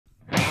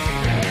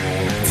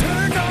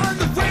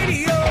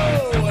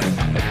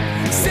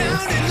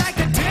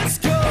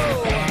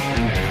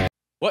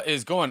What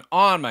is going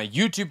on, my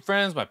YouTube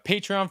friends, my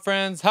Patreon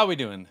friends? How we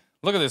doing?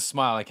 Look at this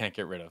smile I can't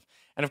get rid of.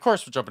 And of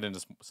course, we're jumping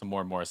into some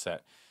more Morissette.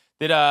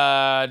 Did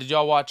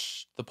y'all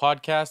watch the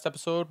podcast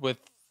episode with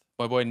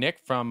my boy Nick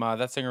from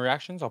That Singer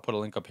Reactions? I'll put a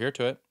link up here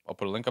to it.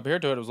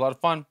 It was a lot of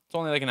fun. It's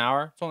only like an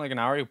hour.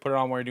 You put it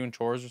on while you're doing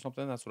chores or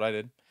something. That's what I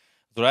did.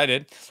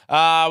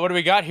 What do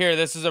we got here?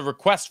 This is a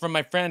request from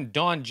my friend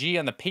Don G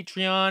on the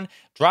Patreon.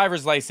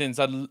 Driver's License,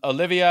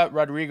 Olivia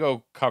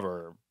Rodrigo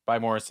cover by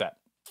Morissette.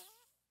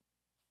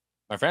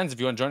 My friends, if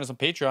you want to join us on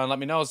Patreon, let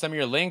me know. Send me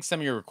your links, send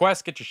me your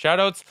requests, get your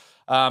shoutouts.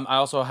 I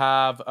also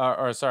have,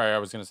 sorry, I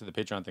was going to say the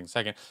Patreon thing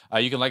second.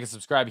 You can like and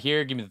subscribe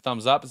here. Give me the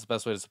thumbs up. It's the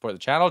best way to support the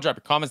channel. Drop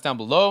your comments down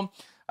below.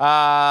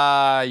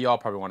 Y'all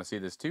probably want to see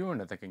this too,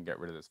 and I think I can get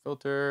rid of this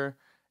filter.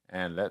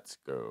 And let's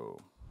go.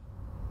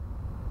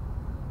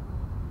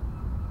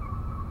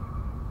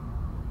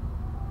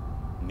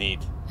 Neat.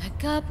 I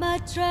got my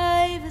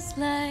driver's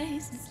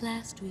license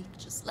last week,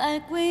 just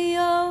like we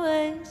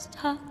always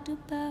talked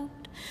about.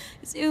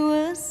 'Cause you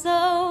were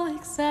so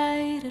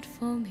excited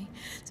for me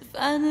to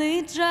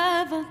finally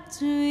drive up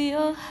to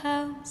your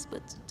house.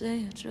 But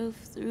today I drove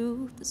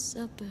through the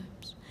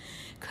suburbs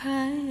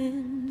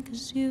crying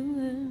 'cause you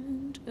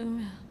weren't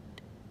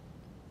around.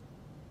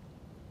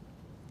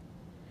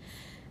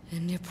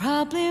 And you're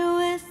probably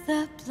with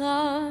that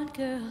blonde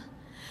girl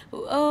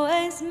who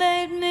always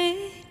made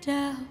me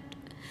doubt.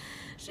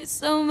 She's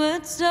so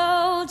much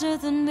older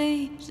than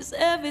me. She's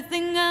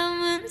everything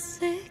I'm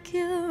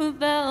insecure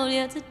about.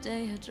 Yeah,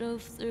 today I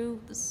drove through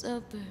the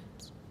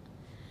suburbs.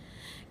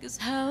 'Cause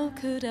how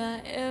could I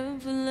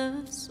ever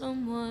love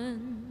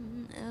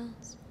someone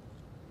else?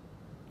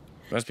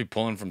 Must be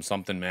pulling from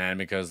something, man,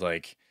 because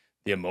like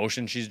the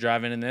emotion she's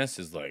driving in this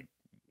is like,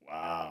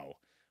 wow.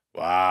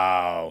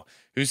 Wow.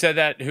 Who said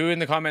that? Who in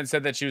the comments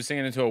said that she was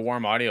singing into a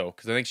warm audio?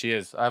 Because I think she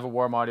is. I have a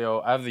warm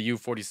audio. I have the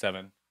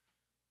U47.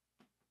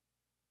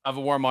 I have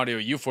a warm audio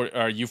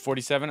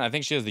U47. I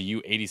think she has the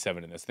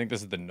U87 in this. I think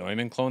this is the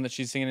Neumann clone that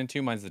she's singing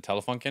into. Mine's the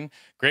Telefunken.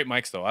 Great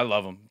mics, though. I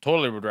love them.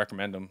 Totally would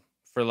recommend them.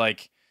 For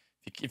like,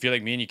 if you're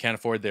like me and you can't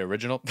afford the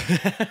original.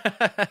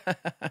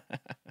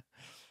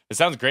 It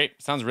sounds great.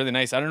 It sounds really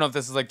nice. I don't know if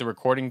this is like the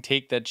recording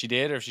take that she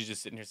did or if she's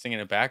just sitting here singing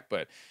it back,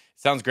 but it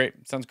sounds great.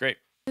 It sounds great.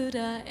 Could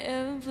I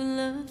ever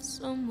love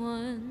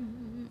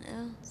someone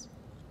else?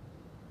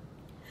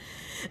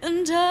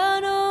 And I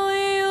know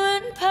we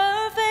weren't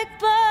perfect,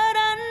 but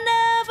I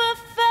never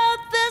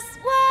felt this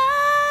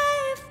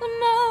way for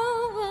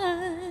no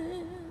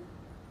one.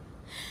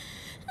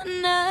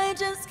 And I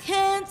just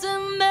can't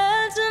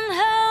imagine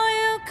how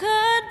you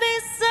could be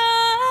so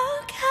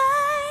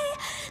okay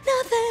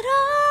now that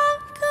I'm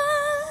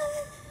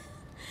gone.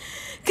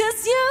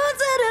 'Cause you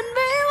didn't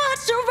mean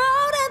what you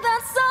wrote in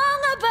that song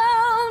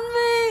about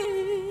me.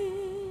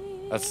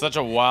 That's such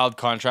a wild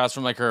contrast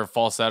from like her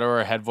falsetto or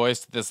her head voice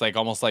to this like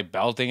almost like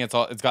belting. It's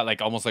got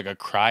like almost like a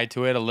cry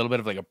to it, a little bit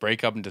of like a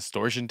breakup and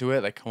distortion to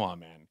it. Like, come on,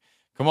 man.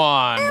 Come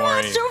on, Maury.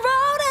 What you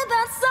wrote in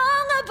that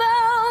song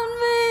about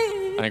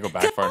me. I didn't go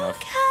back far enough.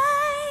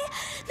 Okay,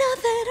 now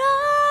that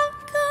I'm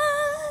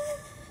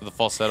gone. The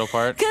falsetto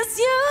part. 'Cause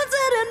you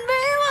didn't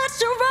mean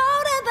what you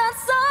wrote in that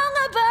song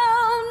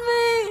about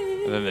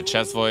me. And then the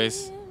chest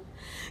voice.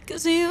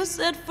 'Cause you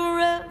said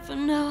forever,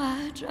 now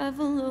I drive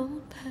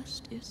alone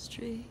past your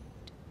street.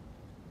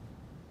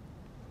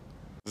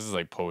 This is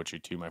like poetry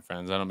too, my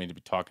friends. I don't mean to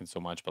be talking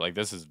so much, but like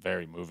this is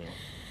very moving.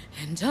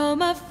 And all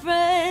my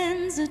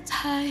friends are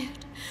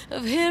tired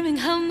of hearing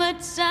how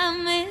much I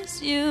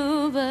miss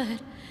you,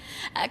 but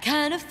I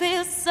kind of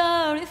feel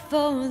sorry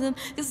for them,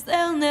 'cause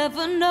they'll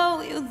never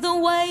know you the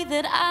way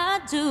that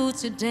I do.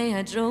 Today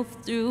I drove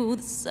through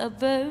the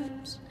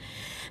suburbs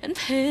and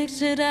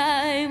pictured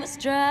I was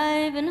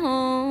driving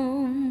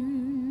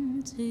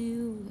home to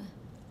you.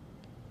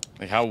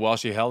 Like how well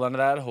she held onto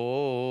that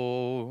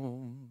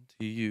home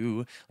to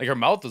you. Like her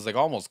mouth was like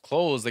almost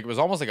closed. Like it was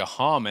almost like a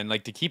hum. And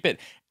like to keep it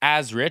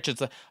as rich, I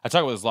talk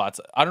about this lots.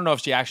 I don't know if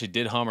she actually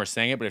did hum or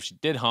sang it, but if she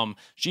did hum,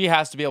 she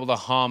has to be able to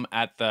hum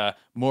at the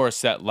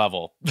Morissette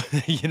level.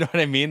 You know what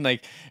I mean?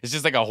 Like it's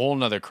just like a whole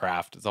nother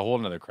craft. It's a whole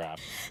nother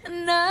craft.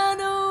 And I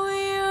know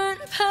we weren't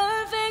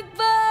perfect,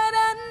 but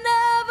I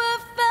never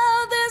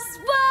felt this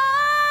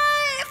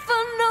way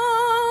for no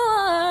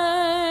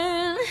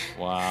one.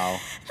 Wow.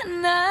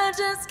 And I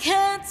just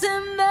can't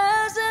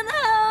imagine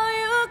how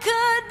you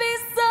could be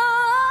so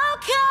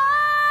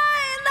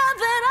okay now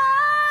that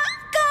I'm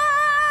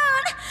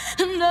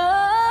gone. No,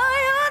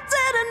 you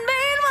didn't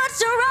mean what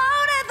you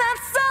wrote in that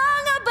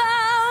song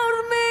about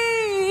me.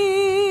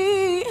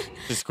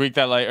 She squeaked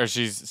that like, or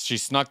she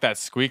snuck that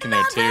squeak in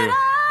there too.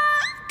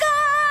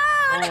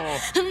 Oh.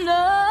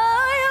 No,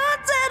 you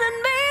didn't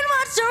mean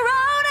what you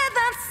wrote in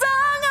that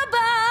song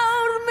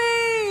about me.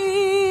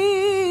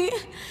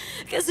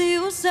 'Cause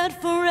you said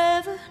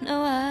forever,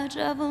 now I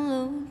drive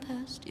alone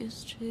past your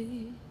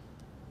street.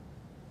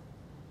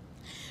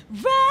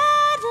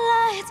 Red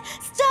lights,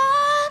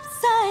 stop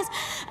signs,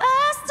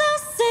 I still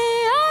see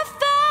your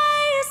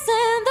face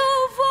in the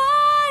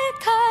white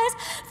cars,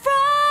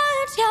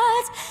 front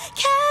yards.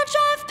 Can't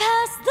drive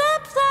past the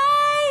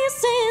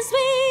places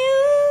we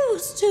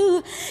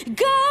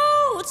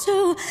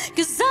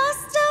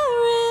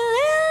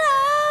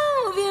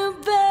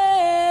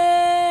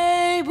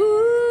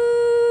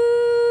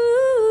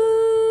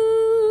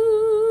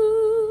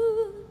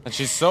And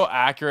she's so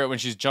accurate when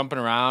she's jumping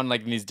around,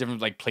 like in these different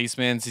like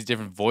placements, these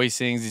different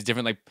voicings, these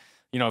different like,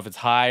 you know, if it's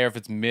high or if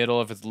it's middle,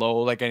 if it's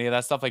low, like any of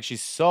that stuff. Like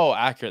she's so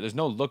accurate. There's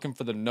no looking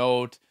for the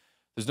note.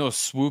 There's no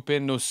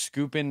swooping, no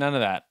scooping, none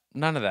of that.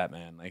 None of that,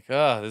 man. Like,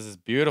 oh, this is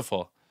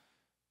beautiful.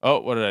 Oh,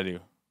 what did I do?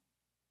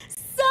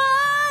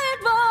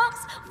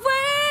 Sidewalks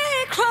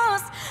we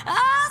cross,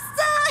 I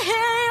still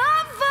hear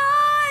your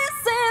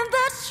voice in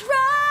the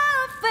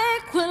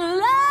traffic. We're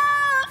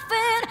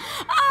laughing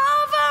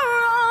over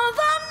all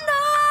the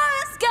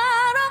noise.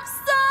 God, I'm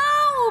so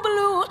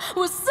blue,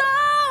 we're so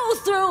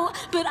through,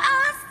 but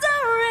I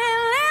still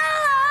really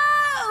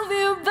love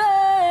you,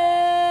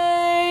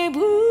 babe.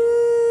 Ooh.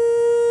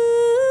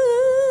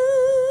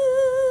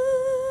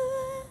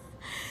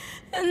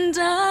 And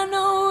I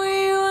know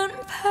we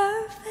weren't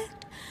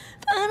perfect,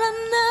 but I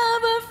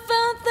never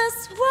felt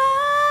this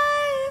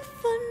way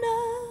for no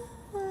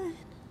one.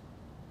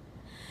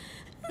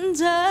 And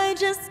I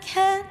just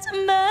can't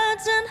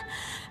imagine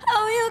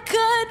how you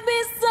could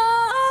be so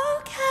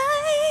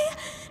okay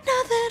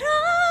now that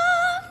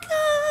I'm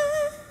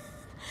gone.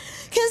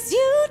 'Cause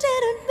you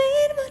didn't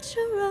mean what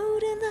you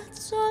wrote in that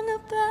song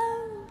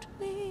about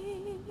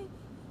me.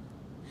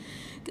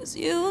 'Cause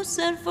you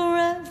said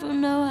forever,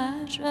 now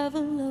I drive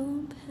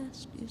alone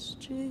past your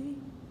street.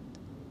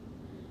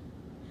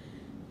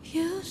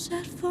 You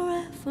said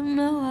forever,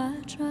 now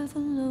I drive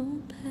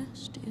alone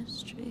past your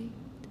street.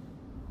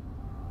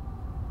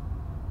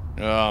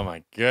 Oh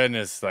my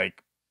goodness.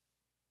 Like,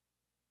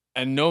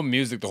 and no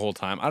music the whole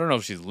time. I don't know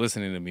if she's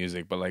listening to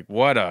music, but like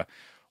what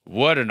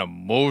an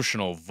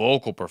emotional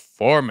vocal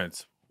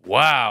performance.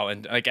 Wow.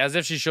 And like as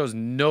if she shows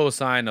no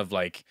sign of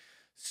like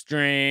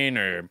strain,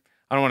 or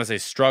I don't want to say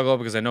struggle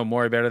because I know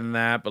Maury better than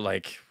that, but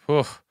like,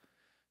 whew, this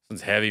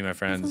one's heavy, my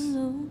friends.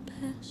 Alone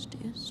past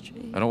your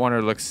street. I don't want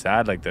her to look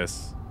sad like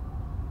this.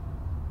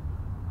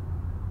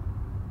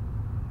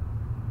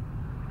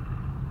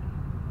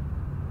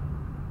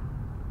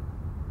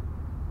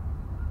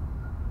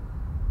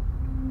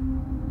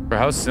 For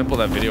how simple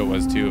that video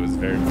was too, it was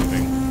very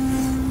moving.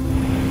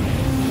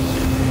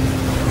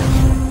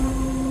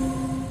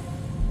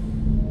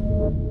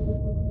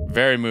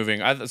 Very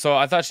moving. So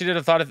I thought she did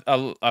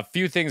a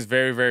few things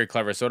very, very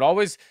clever.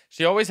 So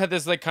she always had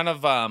this like kind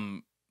of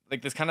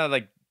like this kind of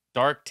like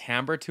dark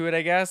timbre to it,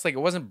 I guess. Like it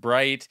wasn't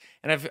bright.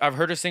 And I've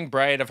heard her sing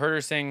bright. I've heard her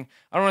sing,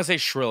 I don't want to say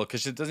shrill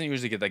because it doesn't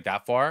usually get like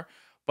that far.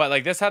 But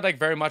like this had like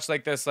very much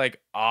like this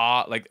like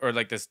like or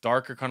like this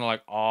darker kind of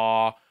like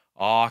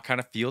kind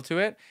of feel to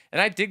it.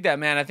 And I dig that,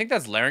 man. I think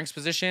that's larynx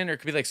position, or it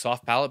could be like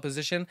soft palate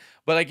position.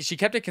 But like she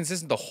kept it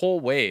consistent the whole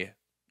way,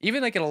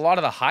 even like in a lot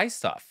of the high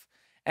stuff.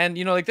 And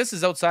you know, like this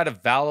is outside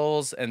of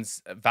vowels and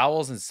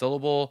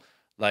syllable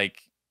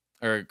like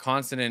or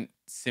consonant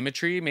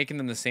symmetry, making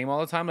them the same all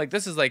the time. Like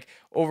this is like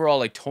overall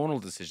like tonal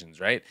decisions,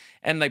 right?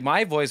 And like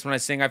my voice when I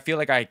sing, I feel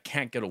like I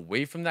can't get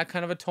away from that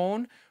kind of a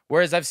tone.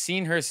 Whereas I've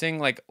seen her sing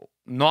like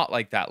not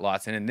like that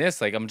lots. And in this,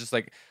 like I'm just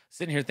like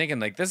sitting here thinking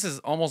like this is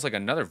almost like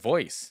another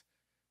voice.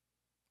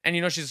 And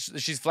you know,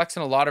 she's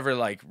flexing a lot of her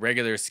like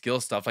regular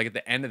skill stuff. Like at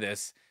the end of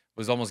this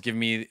was almost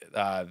giving me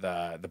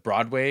the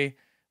Broadway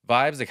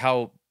vibes, like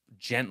how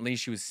gently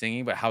she was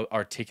singing, but how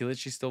articulate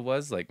she still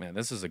was. Like, man,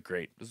 this was a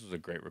great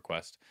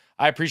request.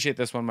 I appreciate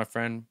this one, my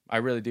friend. I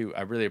really do.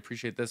 I really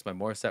appreciate this, my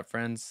Morissette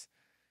friends.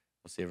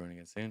 We'll see everyone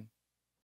again soon.